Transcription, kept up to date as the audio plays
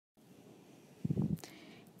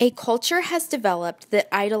A culture has developed that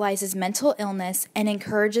idolizes mental illness and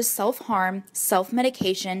encourages self-harm,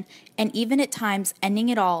 self-medication, and even at times ending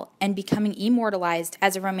it all and becoming immortalized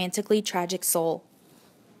as a romantically tragic soul.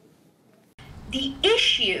 The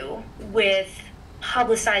issue with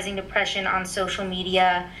publicizing depression on social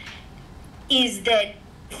media is that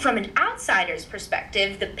from an outsider's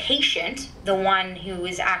perspective, the patient, the one who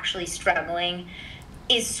is actually struggling,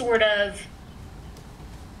 is sort of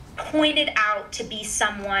pointed out to be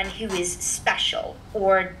someone who is special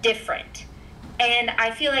or different. And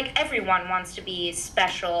I feel like everyone wants to be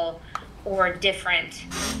special or different.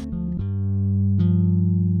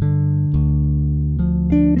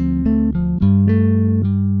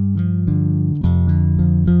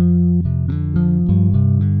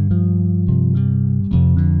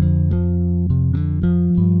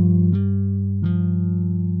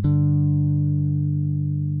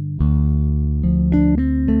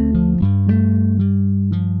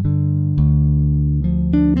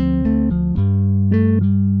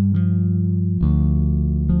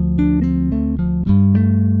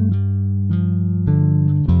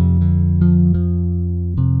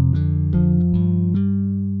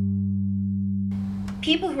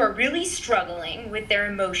 People who are really struggling with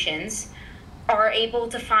their emotions are able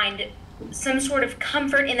to find some sort of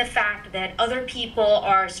comfort in the fact that other people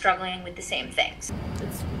are struggling with the same things.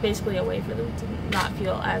 It's basically a way for them to not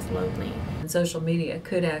feel as lonely. And social media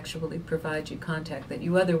could actually provide you contact that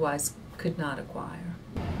you otherwise could not acquire.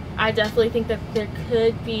 I definitely think that there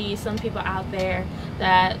could be some people out there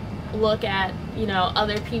that look at,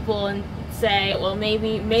 other people and say, well,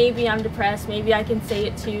 maybe I'm depressed, maybe I can say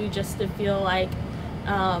it too, just to feel like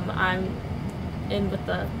I'm in with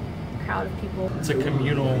the crowd of people. It's a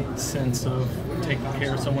communal sense of taking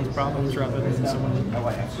care of someone's problems rather than someone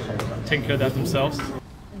taking care of that themselves.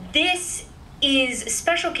 This is a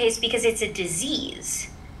special case because it's a disease,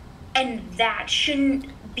 and that shouldn't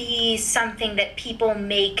be something that people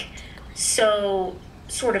make so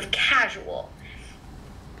sort of casual.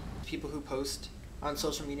 People who post on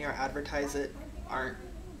social media or advertise it aren't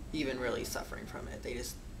even really suffering from it. They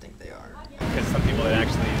just think they are. Because some people that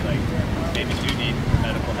actually maybe do need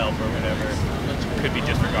medical help or whatever could be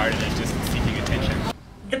disregarded as just seeking attention.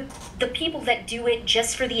 The people that do it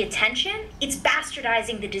just for the attention, it's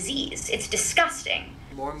bastardizing the disease. It's disgusting.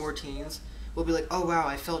 More and more teens will be like, oh wow,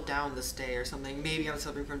 I felt down this day or something. Maybe I'm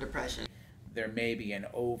suffering from depression. There may be an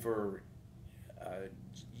over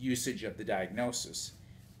usage of the diagnosis,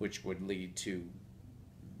 which would lead to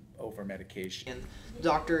over-medication. And the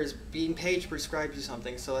doctor is being paid to prescribe you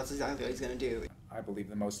something, so that's exactly what he's going to do. I believe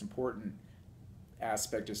the most important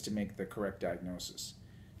aspect is to make the correct diagnosis.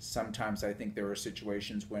 Sometimes I think there are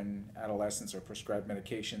situations when adolescents are prescribed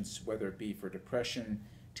medications, whether it be for depression,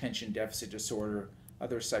 attention deficit disorder,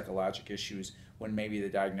 other psychological issues, when maybe the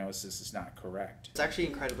diagnosis is not correct. It's actually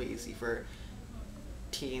incredibly easy for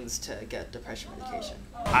teens to get depression medication.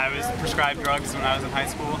 I was prescribed drugs when I was in high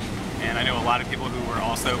school, and I know a lot of people who were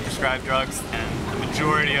also prescribed drugs, and the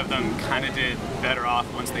majority of them kind of did better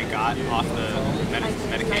off once they got off the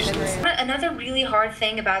medications. Another really hard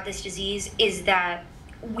thing about this disease is that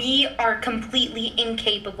we are completely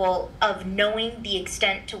incapable of knowing the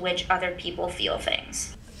extent to which other people feel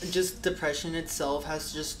things. Just depression itself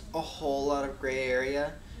has just a whole lot of gray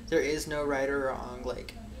area. There is no right or wrong,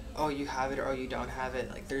 like, oh, you have it or oh, you don't have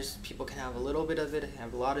it. Like, people can have a little bit of it, can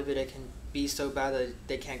have a lot of it. It can be so bad that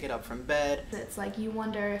they can't get up from bed. It's like you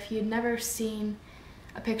wonder if you'd never seen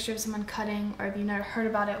a picture of someone cutting, or if you never heard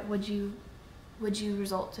about it, would you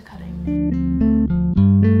resort to cutting?